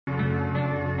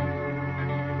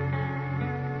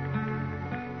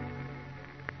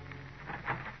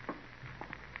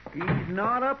He's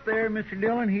not up there, Mr.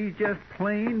 Dillon. He's just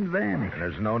plain vanished.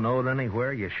 There's no note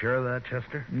anywhere? You sure of that,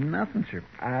 Chester? Nothing, sir.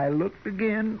 I looked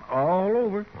again, all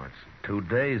over. Well, it's 2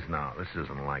 days now. This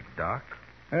isn't like Doc.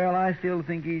 Well, I still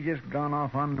think he's just gone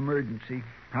off on an emergency.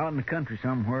 Out in the country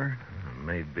somewhere.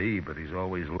 Maybe, but he's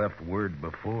always left word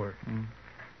before.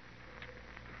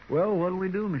 Well, what'll we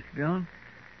do, Mr. Dillon?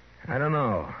 I don't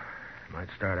know. Might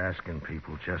start asking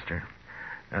people, Chester.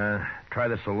 Try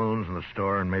the saloons and the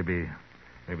store and maybe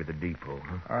the depot,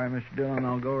 huh? All right, Mr. Dillon,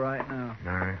 I'll go right now.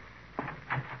 All right.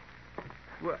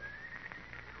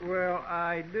 Well,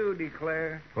 I do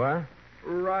declare. What?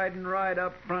 Riding right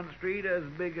up Front Street as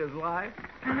big as life.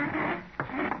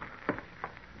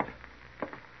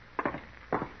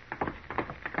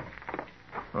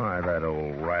 Why, that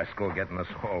old rascal getting us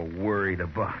all worried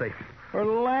about him. For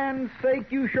the land's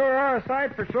sake, you sure are a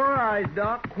sight for sore eyes,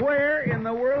 Doc. Where in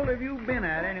the world have you been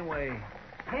at, anyway?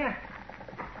 Here.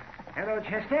 Hello,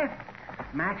 Chester.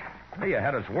 Matt. Hey, you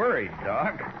had us worried,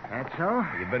 Doc. That's so?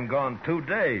 You've been gone 2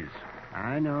 days.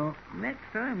 I know. Next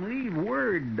time, leave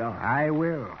word, Doc. I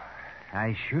will.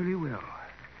 I surely will.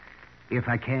 If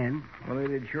I can. Well,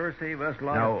 it'd sure save us a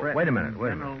lot Now, of fretting. wait a minute.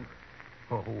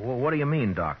 What do you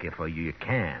mean, Doc, if you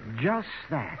can? Just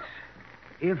that.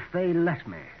 If they let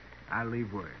me, I'll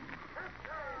leave word.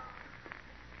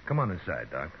 Come on inside,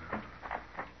 Doc.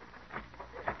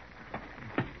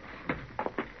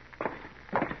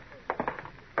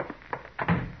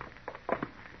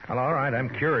 Well, all right. I'm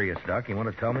curious, Doc. You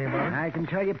want to tell me about it? I can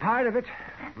tell you part of it.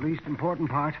 Least important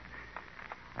part.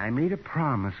 I made a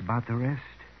promise about the rest.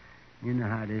 You know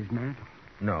how it is, Matt.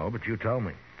 No, but you tell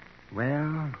me.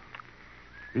 Well,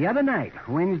 the other night,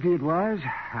 Wednesday it was,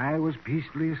 I was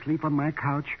peacefully asleep on my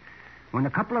couch when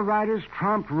a couple of riders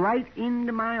tromped right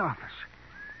into my office.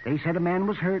 They said a man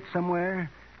was hurt somewhere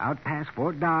out past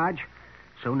Fort Dodge.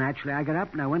 So naturally, I got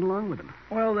up and I went along with them.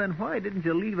 Well, then why didn't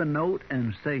you leave a note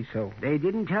and say so? They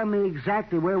didn't tell me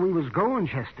exactly where we was going,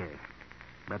 Chester.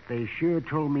 But they sure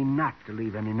told me not to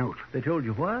leave any note. They told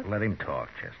you what? Let him talk,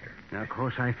 Chester. Now, of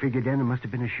course, I figured then there must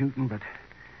have been a shooting, but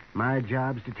my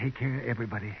job's to take care of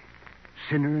everybody.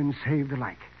 Sinner and saved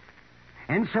alike.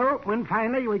 And so, when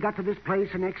finally we got to this place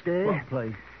the next day... What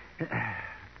place?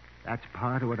 That's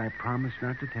part of what I promised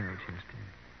not to tell, Chester.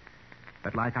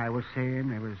 But like I was saying,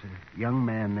 there was a young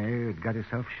man there who'd got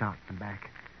himself shot in the back.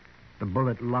 The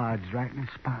bullet lodged right in his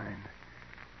spine.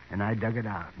 And I dug it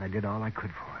out, and I did all I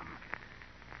could for him.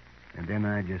 And then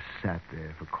I just sat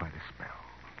there for quite a spell.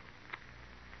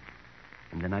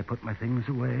 And then I put my things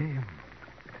away.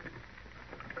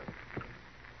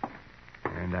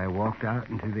 And I walked out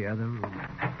into the other room.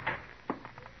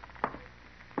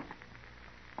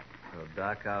 So,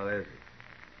 Doc, how is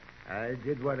he? I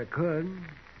did what I could.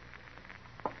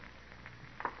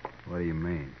 What do you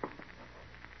mean?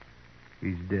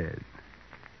 He's dead.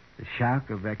 The shock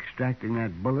of extracting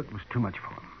that bullet was too much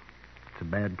for him. It's a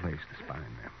bad place, the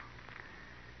spine there.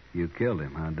 You killed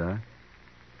him, huh, Doc?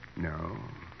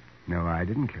 No, I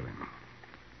didn't kill him.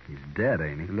 He's dead,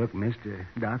 ain't he? Look, mister,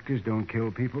 doctors don't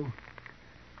kill people.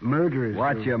 Murderers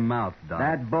Watch do. your mouth, Doc.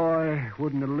 That boy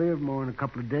wouldn't have lived more than a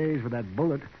couple of days with that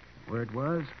bullet where it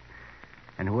was.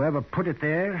 And whoever put it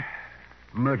there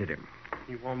murdered him.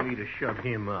 You want me to shut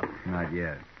him up? Not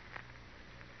yet.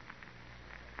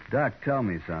 Doc, tell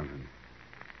me something.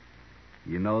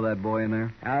 You know that boy in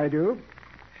there? I do.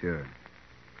 Sure.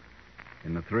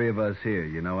 And the three of us here,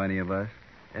 you know any of us?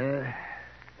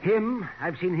 Him.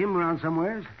 I've seen him around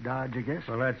somewheres. Dodge, I guess.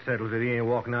 Well, that settles it. He ain't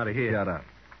walking out of here. Shut up.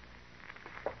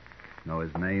 Know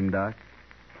his name, Doc?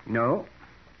 No,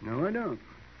 I don't.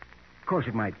 Of course,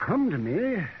 it might come to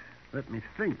me. Let me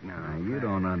think now. Now, you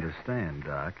don't understand,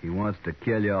 Doc. He wants to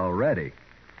kill you already.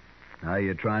 Now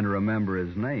you're trying to remember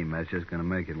his name. That's just going to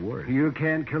make it worse. You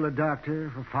can't kill a doctor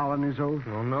for following his oath.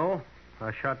 Well, no.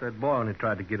 I shot that boy when he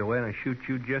tried to get away, and I shoot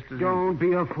you just as... Don't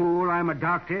be a fool. I'm a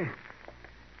doctor.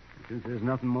 Since there's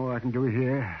nothing more I can do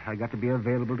here, I got to be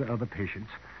available to other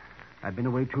patients. I've been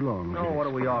away too long. No, what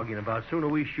are we arguing about? Sooner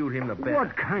we shoot him, the better.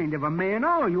 What kind of a man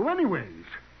are you, anyways?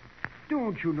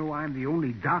 Don't you know I'm the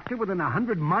only doctor within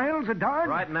 100 miles of Dodge?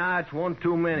 Right now, it's one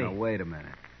too many. Now, wait a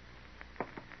minute.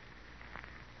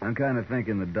 I'm kind of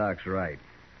thinking the Doc's right.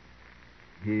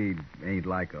 He ain't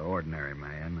like an ordinary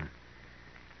man.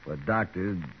 But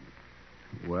Doctor,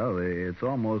 well, it's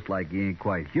almost like he ain't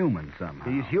quite human somehow.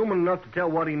 He's human enough to tell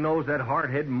what he knows that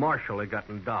hard-headed marshal they got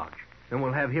in Dodge. Then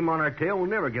we'll have him on our tail. We'll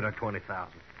never get our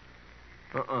 20,000.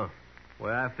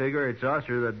 Well, I figure it's us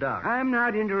or the Doc. I'm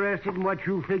not interested in what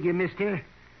you figure, mister.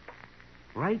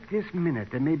 Right this minute,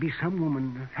 there may be some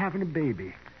woman having a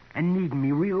baby and needing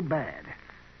me real bad.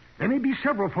 There may be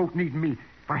several folk needing me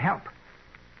for help.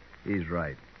 He's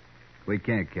right. We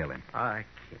can't kill him. I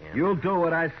can't. You'll do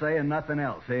what I say and nothing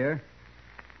else, here?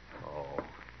 Oh.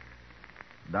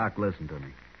 Doc, listen to me.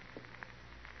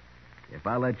 If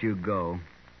I let you go,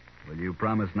 will you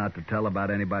promise not to tell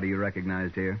about anybody you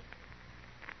recognized here?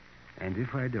 And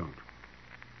if I don't?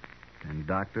 And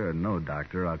doctor or no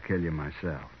doctor, I'll kill you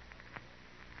myself.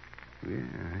 Yeah,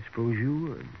 I suppose you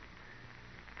would.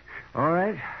 All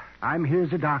right. I'm here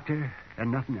as a doctor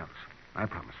and nothing else. I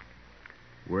promise.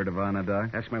 Word of honor,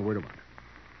 Doc? That's my word of honor.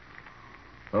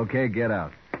 Okay, get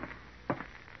out.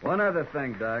 One other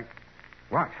thing, Doc.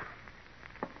 What?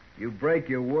 You break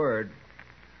your word.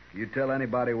 You tell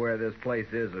anybody where this place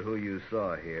is or who you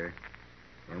saw here,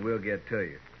 and we'll get to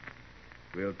you.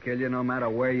 We'll kill you no matter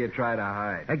where you try to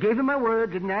hide. I gave him my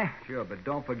word, didn't I? Sure, but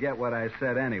don't forget what I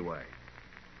said anyway.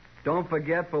 Don't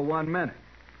forget for 1 minute.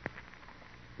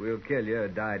 We'll kill you or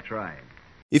die trying.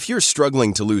 If you're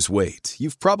struggling to lose weight,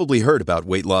 you've probably heard about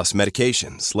weight loss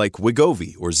medications like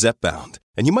Wegovy or Zepbound,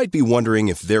 and you might be wondering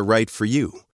if they're right for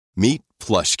you. Meet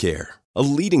PlushCare, a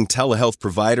leading telehealth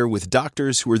provider with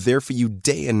doctors who are there for you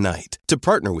day and night to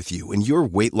partner with you in your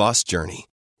weight loss journey.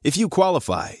 If you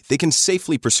qualify, they can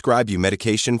safely prescribe you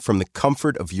medication from the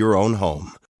comfort of your own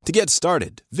home. To get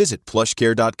started, visit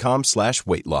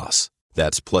plushcare.com/weightloss.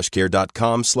 That's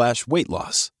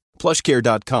plushcare.com/weightloss.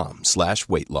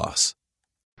 plushcare.com/weightloss.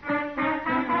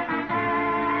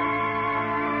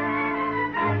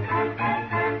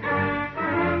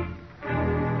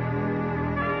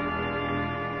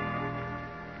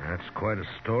 That's quite a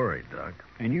story, Doc.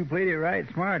 And you played it right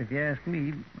smart, if you ask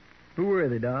me. Who were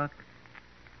they, Doc?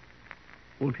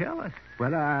 Well, tell us.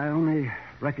 Well, I only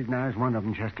recognize one of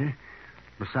them, Chester,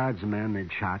 besides the man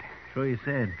they'd shot. So you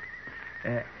said.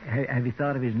 Have you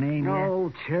thought of his name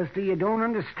No, Chester, you don't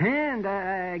understand.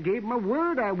 I gave my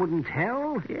word I wouldn't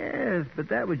tell. yet? Yes, but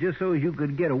that was just so you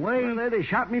could get away. Well, they'd have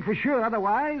shot me for sure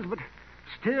otherwise, but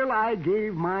still I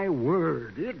gave my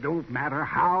word. It don't matter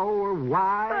how or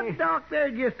why. But, Doc, they're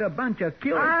just a bunch of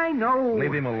killers. I know.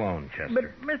 Leave him alone, Chester.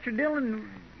 But, Mr. Dillon...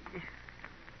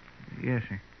 Yes,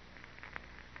 sir.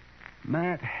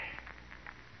 Matt,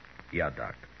 Yeah,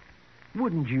 Doc.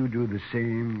 wouldn't you do the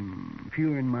same if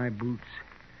you were in my boots?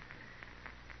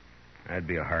 That'd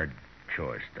be a hard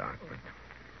choice, Doc, but...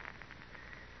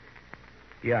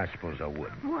 Yeah, I suppose I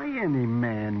would. Why, any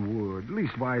man would.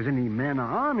 Leastwise, any man of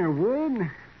honor would.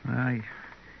 I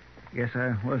guess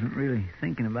I wasn't really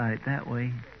thinking about it that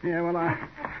way. Yeah, well,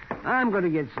 I'm going to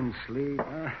get some sleep.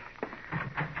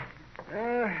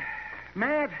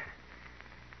 Matt,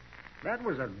 that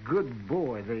was a good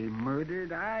boy they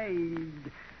murdered. I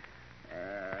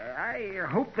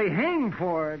hope they hang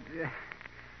for it.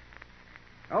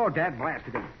 Oh, Dad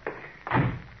blasted him.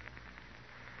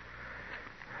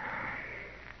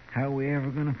 How are we ever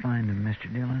going to find him,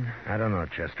 Mr. Dillon? I don't know,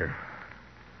 Chester.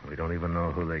 We don't even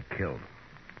know who they killed.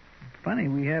 Funny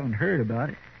we haven't heard about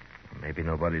it. Maybe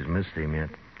nobody's missed him yet.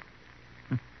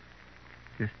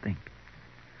 Just think.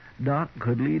 Doc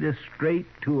could lead us straight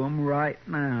to him right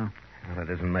now. Well, that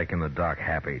isn't making the Doc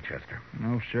happy, Chester.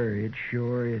 No, sir, it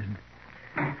sure isn't.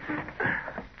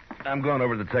 I'm going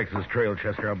over the Texas Trail,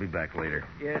 Chester. I'll be back later.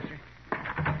 Yes, sir.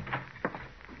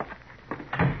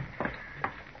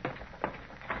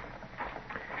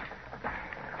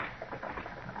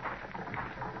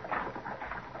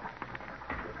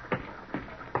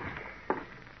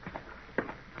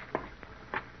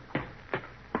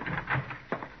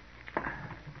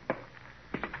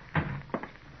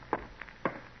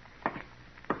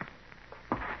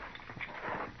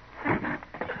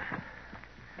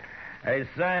 Hey,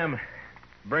 Sam,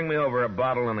 bring me over a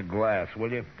bottle and a glass,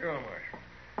 will you? Sure, Marshal.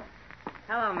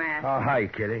 Hello, Matt. Oh, hi,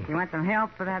 Kitty. You want some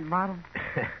help for that bottle?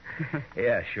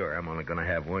 Yeah, sure. I'm only going to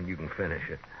have one. You can finish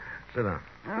it. Sit down.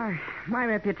 Oh, my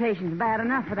reputation's bad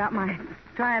enough without my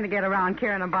trying to get around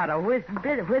carrying about a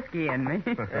bit of whiskey in me.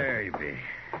 There you be.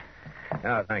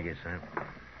 Oh, thank you, Sam.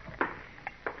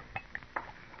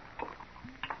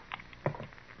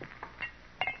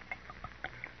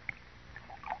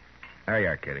 There you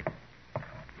are, Kitty.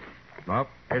 Well,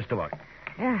 here's to luck.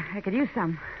 Yeah, I could use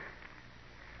some.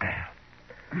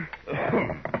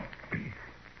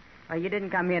 Well, you didn't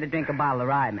come here to drink a bottle of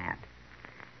rye, Matt.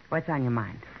 What's on your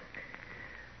mind?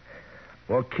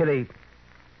 Well, Kitty,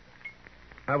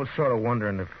 I was sort of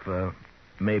wondering if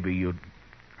maybe you'd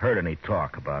heard any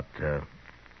talk about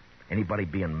anybody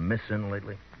being missing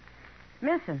lately.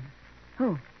 Missing?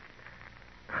 Who?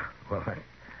 Well,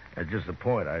 that's just the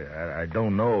point. I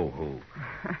don't know who.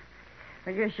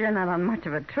 Well, you're sure not on much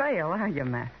of a trail, are you,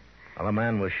 Matt? Well, a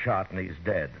man was shot and he's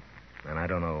dead. And I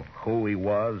don't know who he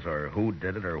was or who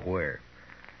did it or where.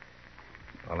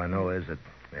 All I know is that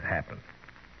it happened.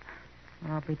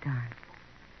 I'll be darned.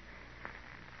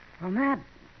 Well, Matt,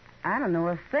 I don't know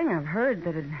a thing I've heard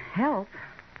that'd help.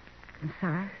 I'm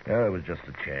sorry. Oh, it was just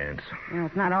a chance.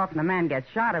 It's not often a man gets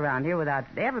shot around here without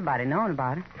everybody knowing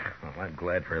about it. Well, I'm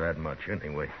glad for that much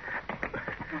anyway.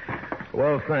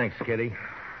 Well, thanks, Kitty.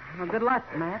 Well, good luck,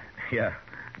 Matt. Yeah,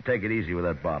 take it easy with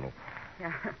that bottle.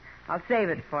 Yeah, I'll save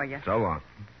it for you. So long.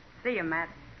 See you, Matt.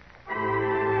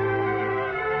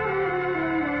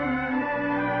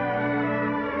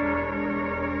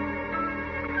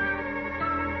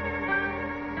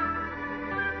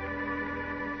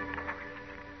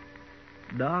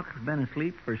 Doc's been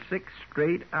asleep for 6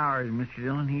 straight hours, Mr.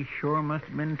 Dillon. He sure must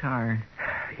have been tired.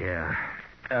 Yeah.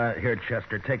 Here,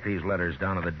 Chester, take these letters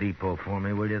down to the depot for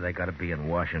me, will you? They got to be in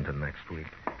Washington next week.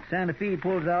 Santa Fe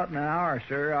pulls out in an hour,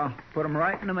 sir. I'll put 'em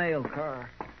right in the mail car.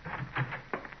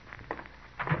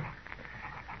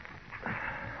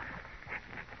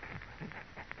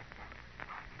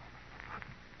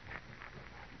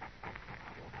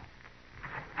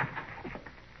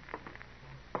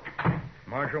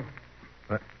 Marshal?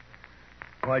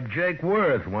 Why, Jake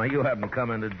Worth, why, you haven't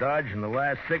come into Dodge in the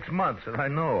last 6 months that I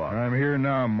know of. I'm here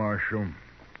now, Marshal.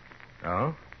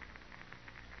 Oh?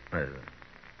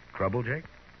 Trouble, Jake?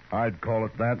 I'd call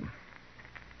it that.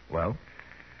 Well?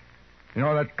 You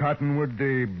know that cottonwood,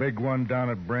 the big one down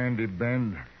at Brandy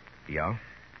Bend? Yeah?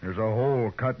 There's a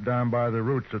hole cut down by the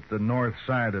roots at the north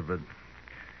side of it.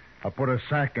 I put a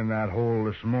sack in that hole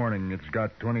this morning. It's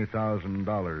got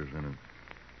 $20,000 in it.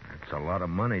 That's a lot of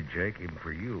money, Jake, even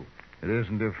for you. It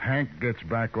isn't if Hank gets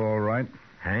back all right.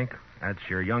 Hank? That's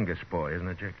your youngest boy, isn't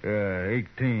it, Jake?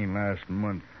 18 last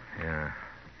month. Yeah.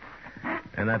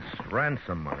 And that's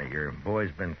ransom money. Your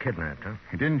boy's been kidnapped, huh?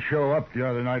 He didn't show up the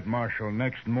other night, Marshal.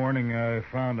 Next morning, I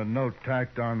found a note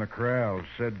tacked on the corral.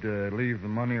 Said to leave the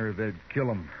money or they'd kill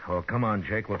him. Oh, come on,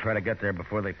 Jake. We'll try to get there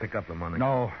before they pick up the money.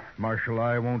 No, Marshal,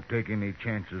 I won't take any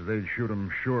chances. They'd shoot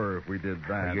him sure if we did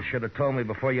that. You should have told me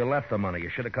before you left the money. You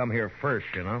should have come here first,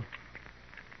 you know.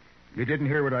 You didn't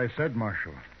hear what I said,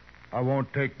 Marshal. I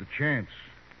won't take the chance.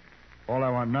 All I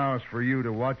want now is for you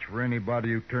to watch for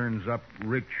anybody who turns up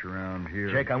rich around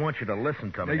here. Jake, I want you to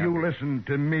listen to me. Now, you listen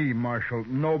to me, Marshal.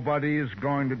 Nobody is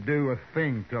going to do a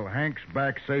thing till Hank's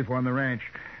back safe on the ranch.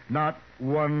 Not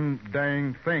one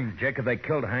dang thing. Jake, if they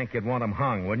killed Hank, you'd want him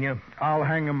hung, wouldn't you? I'll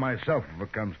hang him myself if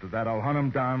it comes to that. I'll hunt him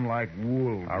down like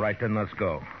wolves. All right, then let's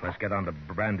go. Let's get on to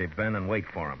Brandy Bend and wait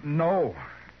for him. No.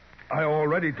 I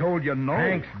already told you no.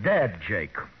 Hank's dead,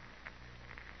 Jake.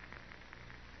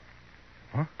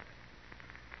 Huh?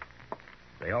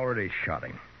 They already shot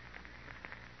him.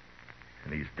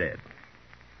 And he's dead.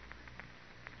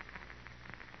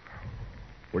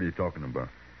 What are you talking about?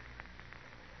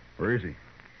 Where is he?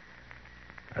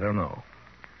 I don't know.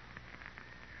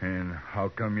 And how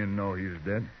come you know he's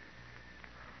dead?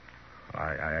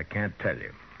 I can't tell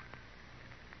you.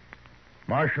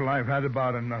 Marshal, I've had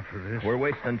about enough of this. We're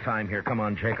wasting time here. Come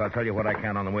on, Jake. I'll tell you what I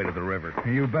can on the way to the river.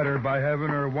 You better, by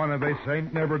heaven, or one of us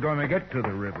ain't never going to get to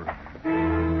the river.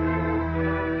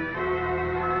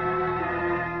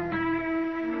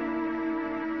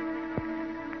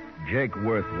 Jake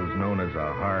Worth was known as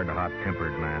a hard,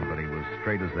 hot-tempered man, but he was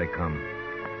straight as they come.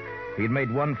 He'd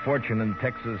made one fortune in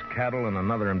Texas cattle and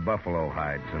another in buffalo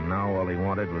hides, and now all he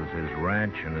wanted was his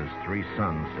ranch and his 3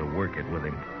 sons to work it with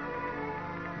him.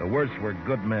 The Worths were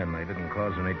good men. They didn't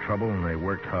cause any trouble, and they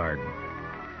worked hard.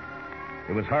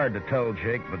 It was hard to tell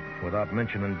Jake, but without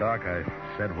mentioning Doc, I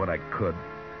said what I could.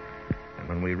 And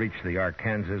when we reached the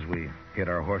Arkansas, we hid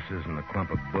our horses in a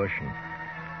clump of bush and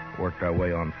worked our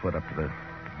way on foot up to the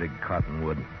big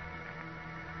cottonwood.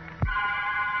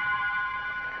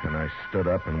 And I stood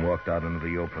up and walked out into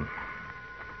the open.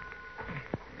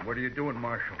 What are you doing,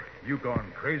 Marshal? You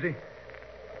gone crazy?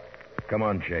 Come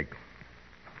on, Jake.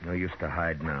 No use to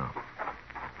hide now.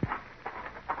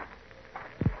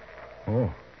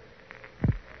 Oh.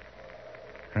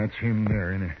 That's him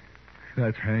there, isn't it?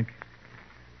 That's Hank.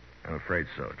 I'm afraid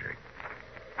so, Jake.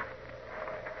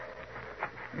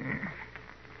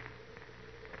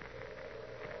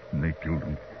 And they killed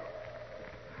him.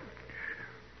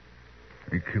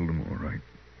 They killed him all right.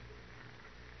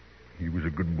 He was a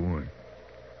good boy.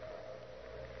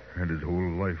 Had his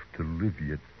whole life to live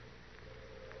yet.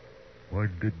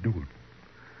 Why'd they do it?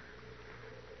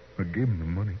 I gave him the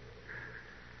money.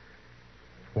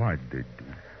 Why'd they do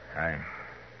it?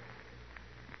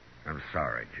 I'm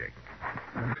sorry, Jake.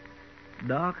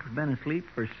 Doc's been asleep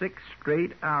for 6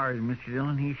 straight hours, Mr.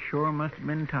 Dillon. He sure must have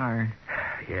been tired.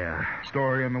 Yeah.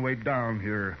 Story on the way down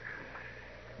here.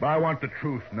 But I want the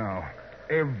truth now.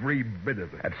 Every bit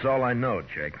of it. That's all I know,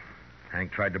 Jake.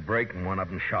 Hank tried to break, and one of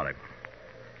them shot him.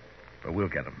 But we'll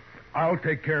get him. I'll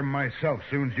take care of myself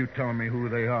soon as you tell me who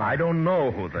they are. I don't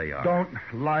know who they are. Don't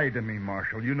lie to me,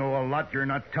 Marshal. You know a lot you're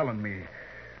not telling me.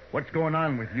 What's going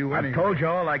on with you anyway? I've told you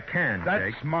all I can,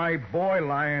 That's Jake. my boy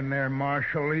lying there,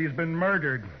 Marshal. He's been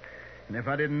murdered. And if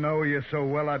I didn't know you so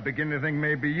well, I'd begin to think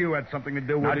maybe you had something to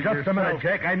do with Now, it just yourself. a minute,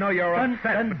 Jake. I know you're upset.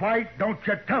 Then why don't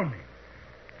you tell me?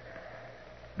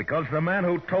 Because the man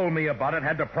who told me about it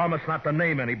had to promise not to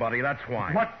name anybody. That's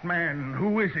why. What man?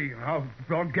 Who is he? I'll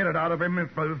get it out of him if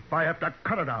I have to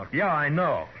cut it out. Yeah, I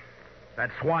know.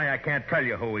 That's why I can't tell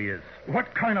you who he is.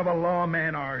 What kind of a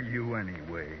lawman are you,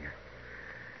 anyway?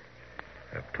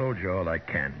 I've told you all I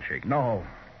can, Jake. No,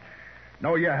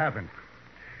 you haven't.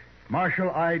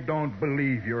 Marshal, I don't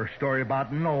believe your story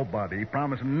about nobody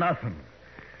promising nothing.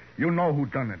 You know who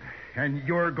done it, and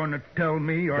you're going to tell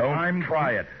me or Don't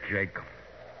try it, Jake.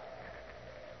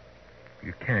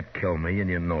 You can't kill me, and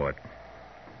you know it.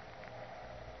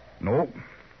 No,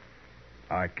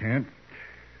 I can't.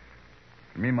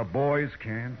 Me and my boys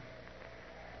can.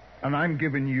 And I'm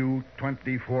giving you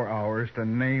 24 hours to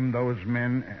name those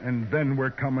men, and then we're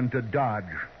coming to Dodge.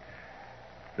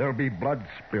 There'll be blood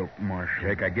spilt, Marshal.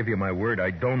 Jake, I give you my word,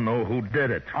 I don't know who did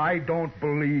it. I don't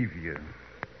believe you.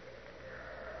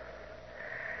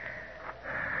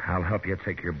 I'll help you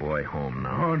take your boy home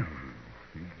now. No.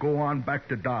 Go on back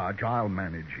to Dodge. I'll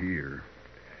manage here.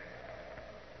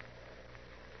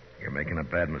 You're making a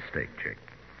bad mistake, Jake.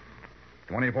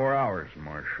 24 hours,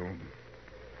 Marshal.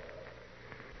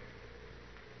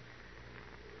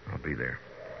 I'll be there.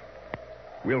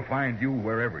 We'll find you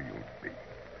wherever you'll be.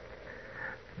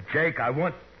 Jake, I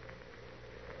want...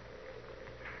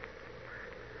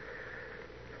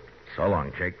 So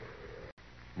long, Jake.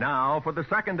 Now for the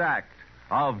second act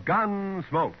of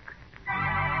Gunsmoke.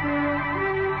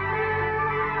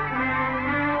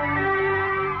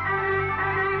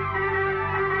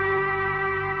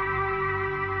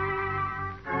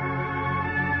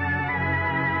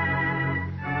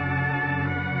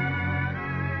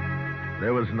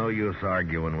 There was no use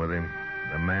arguing with him.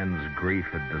 The man's grief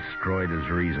had destroyed his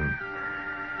reason.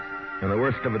 And the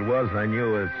worst of it was, I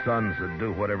knew his sons would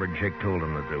do whatever Jake told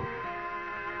them to do.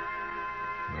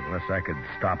 Unless I could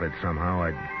stop it somehow,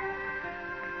 I'd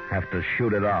have to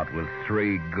shoot it out with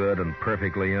 3 good and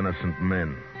perfectly innocent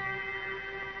men.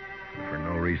 For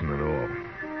no reason at all.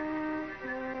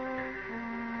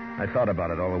 I thought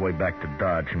about it all the way back to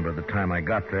Dodge, and by the time I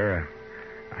got there,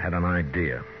 I had an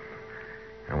idea.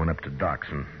 I went up to Doc's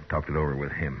and talked it over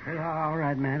with him. All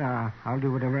right, Matt. I'll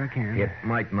do whatever I can. It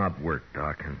might not work,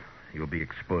 Doc, and you'll be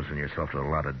exposing yourself to a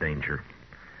lot of danger.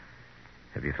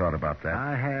 Have you thought about that?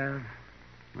 I have.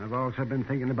 I've also been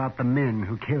thinking about the men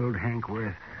who killed Hank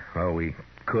Worth. Well, we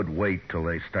could wait till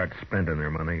they start spending their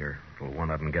money, or till one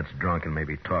of them gets drunk and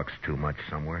maybe talks too much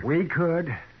somewhere. We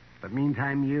could. But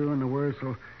meantime, you and the Worths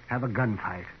will have a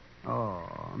gunfight. Oh,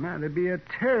 now, it'd be a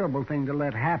terrible thing to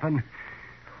let happen.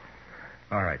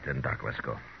 All right, then, Doc, let's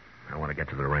go. I want to get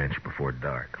to the ranch before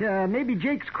dark. Yeah, maybe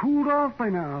Jake's cooled off by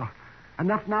now.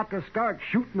 Enough not to start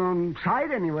shooting on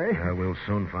sight anyway. We'll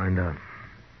soon find out.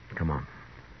 Come on.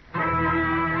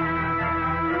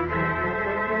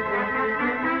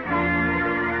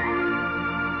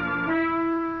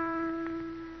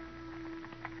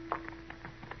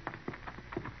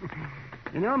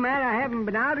 You know, Matt, I haven't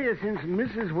been out here since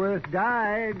Mrs. Worth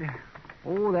died.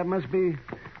 Oh, that must be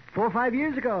 4 or 5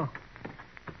 years ago.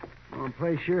 Well, the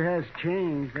place sure has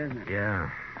changed, hasn't it? Yeah.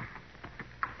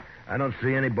 I don't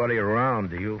see anybody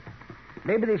around, do you?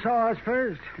 Maybe they saw us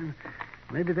first.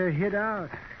 Maybe they're hid out.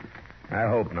 I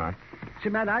hope not. See,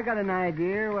 Matt, I got an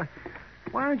idea.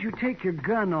 Why don't you take your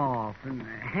gun off and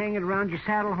hang it around your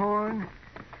saddle horn?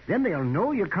 Then they'll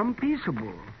know you come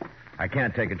peaceable. I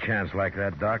can't take a chance like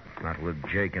that, Doc. Not with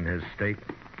Jake in his state.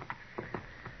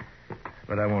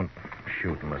 But I won't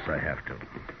shoot unless I have to.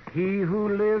 He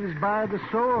who lives by the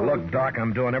sword. Look, Doc,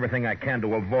 I'm doing everything I can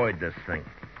to avoid this thing.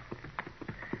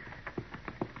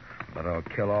 But I'll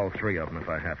kill all 3 of them if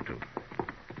I have to.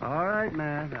 All right,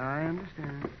 Matt. I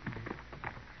understand.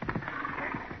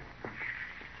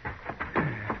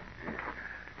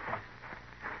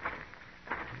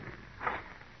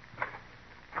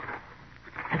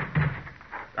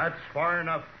 That's far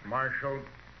enough, Marshal.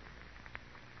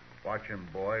 Watch him,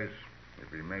 boys.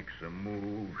 If he makes a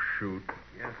move, shoot.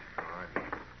 Yes, Sarge.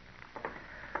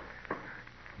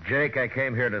 Jake, I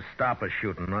came here to stop a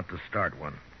shooting, not to start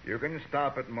one. You can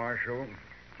stop it, Marshal.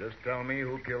 Just tell me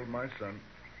who killed my son.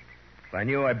 If I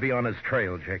knew I'd be on his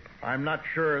trail, Jake. I'm not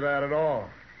sure of that at all.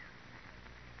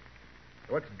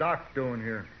 What's Doc doing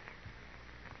here?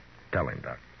 Tell him,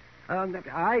 Doc.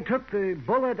 I took the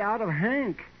bullet out of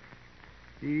Hank.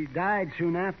 He died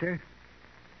soon after.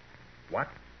 What?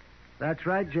 That's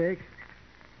right, Jake.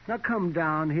 Now come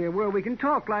down here where we can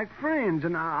talk like friends,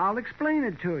 and I'll explain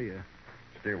it to you.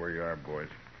 Stay where you are, boys.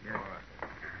 Yeah, all right.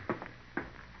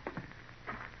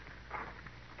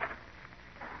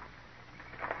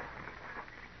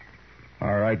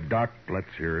 All right, Doc, let's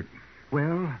hear it.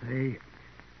 Well,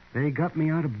 they got me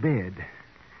out of bed,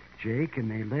 Jake, and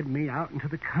they led me out into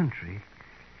the country.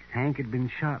 Hank had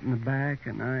been shot in the back,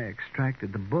 and I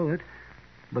extracted the bullet,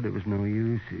 but it was no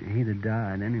use. He'd have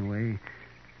died anyway.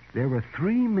 There were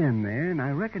 3 men there, and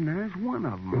I recognized one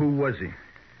of them. Who was he?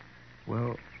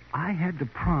 Well, I had to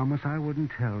promise I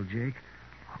wouldn't tell, Jake,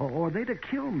 or they'd have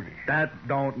killed me. That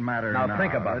don't matter Now,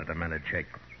 think about it a minute, Jake.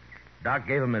 Doc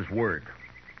gave him his word.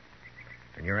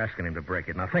 And you're asking him to break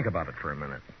it. Now, think about it for a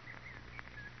minute.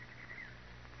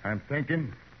 I'm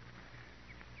thinking.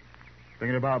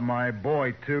 Thinking about my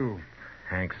boy, too.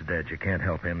 Hank's dead. You can't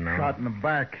help him now. Shot in the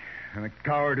back. And the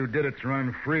coward who did it's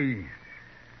running free.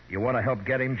 You want to help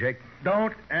get him, Jake?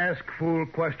 Don't ask fool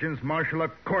questions, Marshal.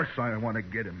 Of course I want to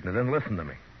get him. Now, then listen to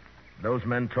me. Those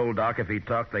men told Doc if he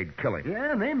talked, they'd kill him.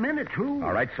 Yeah, they meant it, too.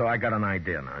 All right, so I got an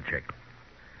idea now, Jake.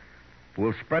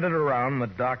 We'll spread it around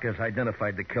that Doc has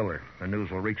identified the killer. The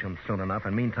news will reach him soon enough,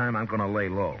 and meantime, I'm going to lay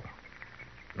low.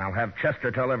 And I'll have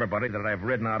Chester tell everybody that I've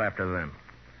ridden out after them.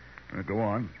 Go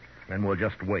on. Then we'll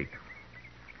just wait.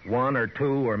 1 or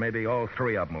 2 or maybe all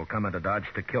 3 of them will come into Dodge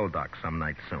to kill Doc some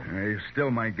night soon. He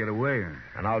still might get away.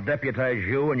 And I'll deputize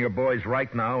you and your boys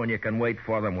right now, and you can wait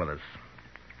for them with us.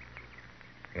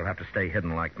 You'll have to stay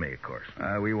hidden like me, of course.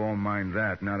 We won't mind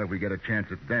that. Now that we get a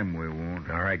chance at them, we won't.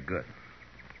 All right, good.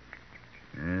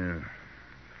 Yeah.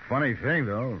 Funny thing,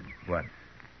 though. What?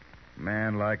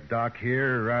 Man like Doc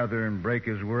here, rather than break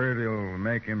his word, he'll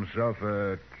make himself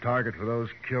a target for those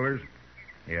killers.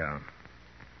 Yeah.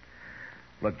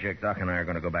 Look, Jake, Doc and I are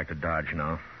going to go back to Dodge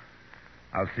now.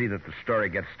 I'll see that the story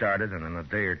gets started, and in a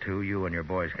day or 2, you and your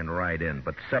boys can ride in.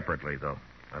 But separately, though.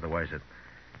 Otherwise, it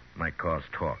might cause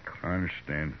talk. I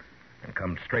understand. And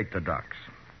come straight to Doc's.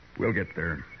 We'll get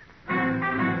there.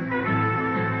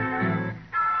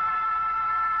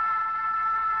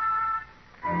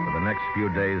 For the next few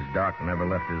days, Doc never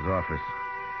left his office.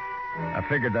 I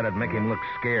figured that'd make him look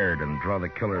scared and draw the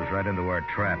killers right into our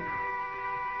trap.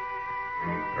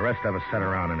 The rest of us sat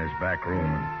around in his back room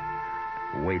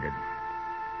and waited.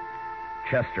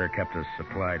 Chester kept us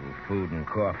supplied with food and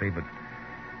coffee, but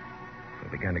we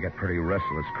began to get pretty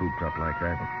restless cooped up like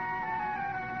that.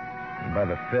 And by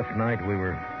the 5th night, we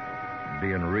were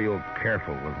being real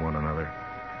careful with one another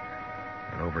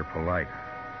and over polite.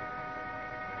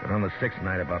 But on the 6th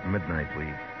night, about midnight,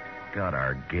 we got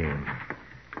our game.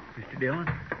 Mr. Dillon,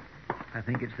 I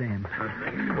think it's them.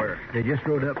 Where? They just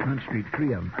rode up Front Street,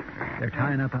 3 of them. They're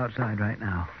tying up outside right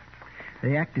now.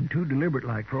 They acted too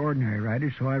deliberate-like for ordinary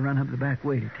riders, so I run up the back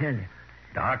way to tell you.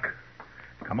 Doc,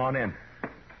 come on in.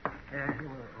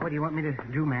 What do you want me to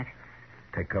do, Mac?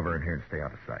 Take cover in here and stay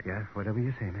out of sight. Yeah, whatever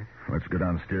you say, Mac. Let's go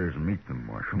downstairs and meet them,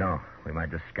 Marshal. No, we might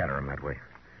just scatter them that way.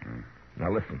 Now,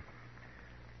 listen.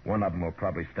 One of them will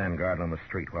probably stand guard on the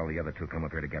street while the other 2 come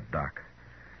up here to get Doc.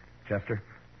 Chester,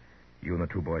 you and the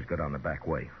 2 boys go down the back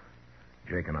way.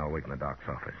 Jake and I'll wait in the Doc's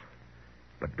office.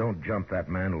 But don't jump that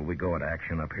man till we go into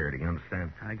action up here. Do you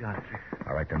understand? I got it, sir.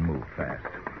 All right, then move fast.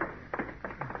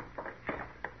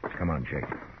 Come on, Jake.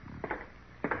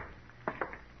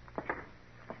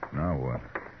 Now what?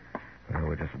 Well,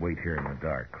 we'll just wait here in the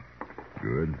dark.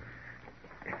 Good.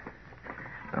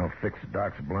 I'll fix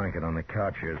Doc's blanket on the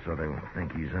couch here so they won't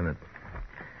think he's in it.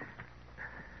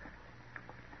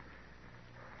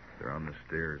 They're on the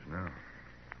stairs now.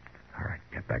 All right,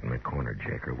 get back in the corner,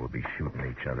 Jake, or we'll be shooting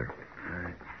each other. All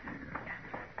right.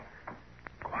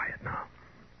 Quiet now.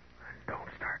 And don't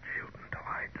start shooting till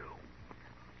I do.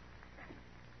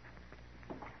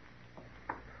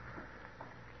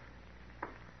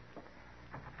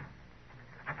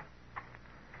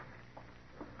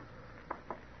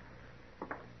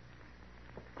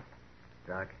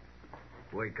 Doc,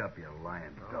 wake up, you lying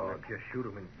dog. Just shoot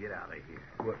him and get out of here.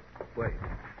 What? Wait.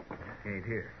 He ain't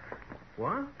here.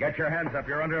 What? Get your hands up.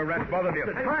 You're under arrest, both of you.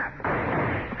 The trap.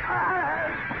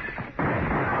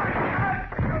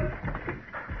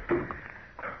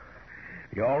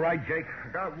 You all right, Jake?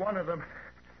 Got one of them.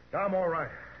 I'm all right.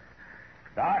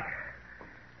 Doc?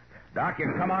 Doc, you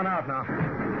can come on out now.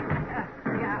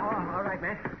 Yeah, all right,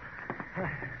 Mac.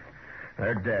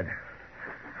 They're dead.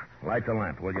 Light the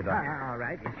lamp, will you, Doc? All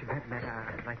right. Yes, you bet, Mac.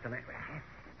 I'll light the lamp.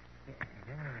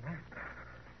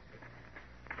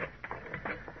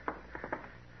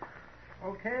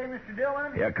 Okay, Mr.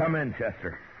 Dillon? Yeah, come in,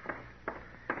 Chester.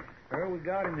 Well, we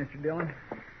got him, Mr. Dillon.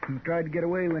 He tried to get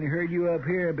away when he heard you up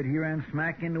here, but he ran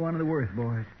smack into one of the Worth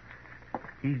boys.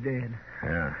 He's dead.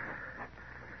 Yeah.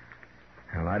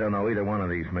 Well, I don't know either one of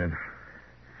these men.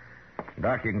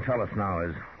 Doc, you can tell us now.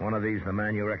 Is one of these the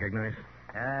man you recognize?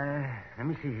 Let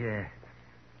me see here.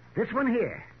 This one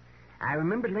here. I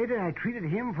remembered later I treated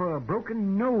him for a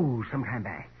broken nose some time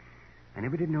back. I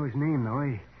never did know his name,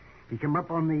 though. He came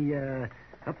up on the,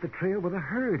 up the trail with a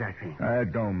herd, I think.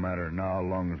 It don't matter now,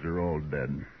 long as they're all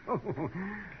dead.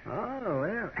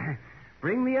 Well.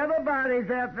 Bring the other bodies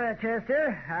up,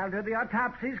 Chester. I'll do the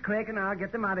autopsies quick, and I'll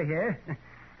get them out of here.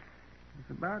 It's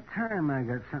about time I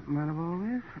got something out of all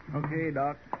this. Okay,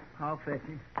 Doc. I'll fetch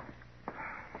him.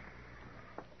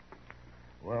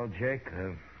 Well, Jake,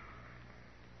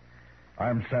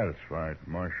 I'm satisfied,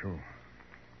 Marshal.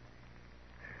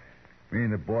 Me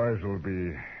and the boys will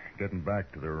be getting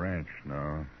back to the ranch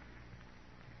now.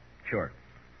 Sure.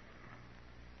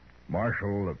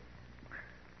 Marshal,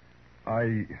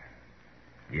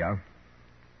 Yeah?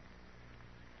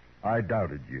 I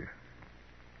doubted you.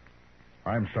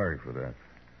 I'm sorry for that.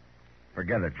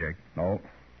 Forget it, Jake. No,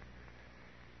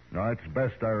 it's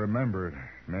best I remember it.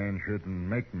 Man shouldn't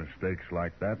make mistakes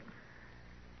like that.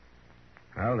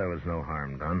 Well, there was no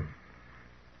harm done.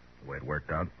 The way it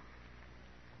worked out.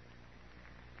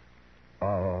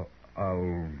 I'll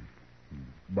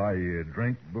buy you a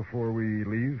drink before we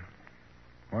leave,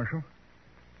 Marshal.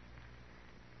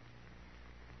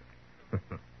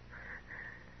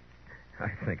 I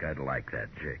think I'd like that,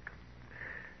 Jake.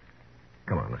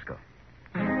 Come on, let's go.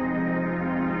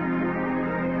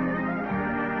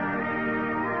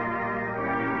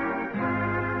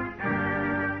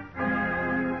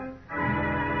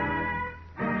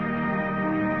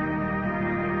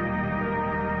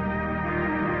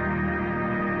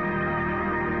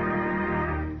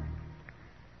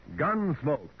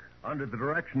 Gunsmoke, under the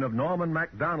direction of Norman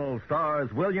MacDonald,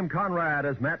 stars William Conrad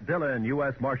as Matt Dillon,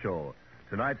 U.S. Marshal.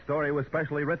 Tonight's story was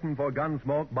specially written for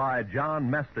Gunsmoke by John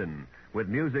Meston, with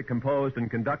music composed and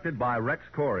conducted by Rex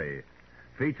Corey.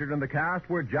 Featured in the cast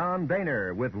were John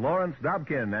Daner with Lawrence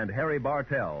Dobkin and Harry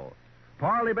Bartell.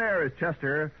 Parley Bear is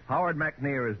Chester, Howard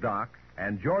McNear is Doc,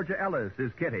 and Georgia Ellis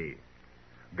is Kitty.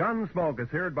 Gunsmoke is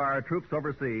heard by our troops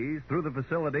overseas through the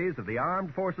facilities of the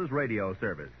Armed Forces Radio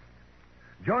Service.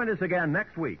 Join us again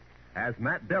next week as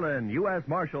Matt Dillon, U.S.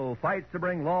 Marshal, fights to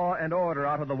bring law and order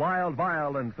out of the wild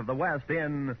violence of the West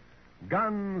in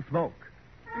Gunsmoke.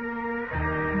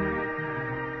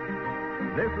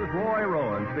 This is Roy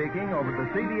Rowan speaking over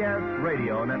the CBS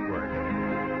Radio Network.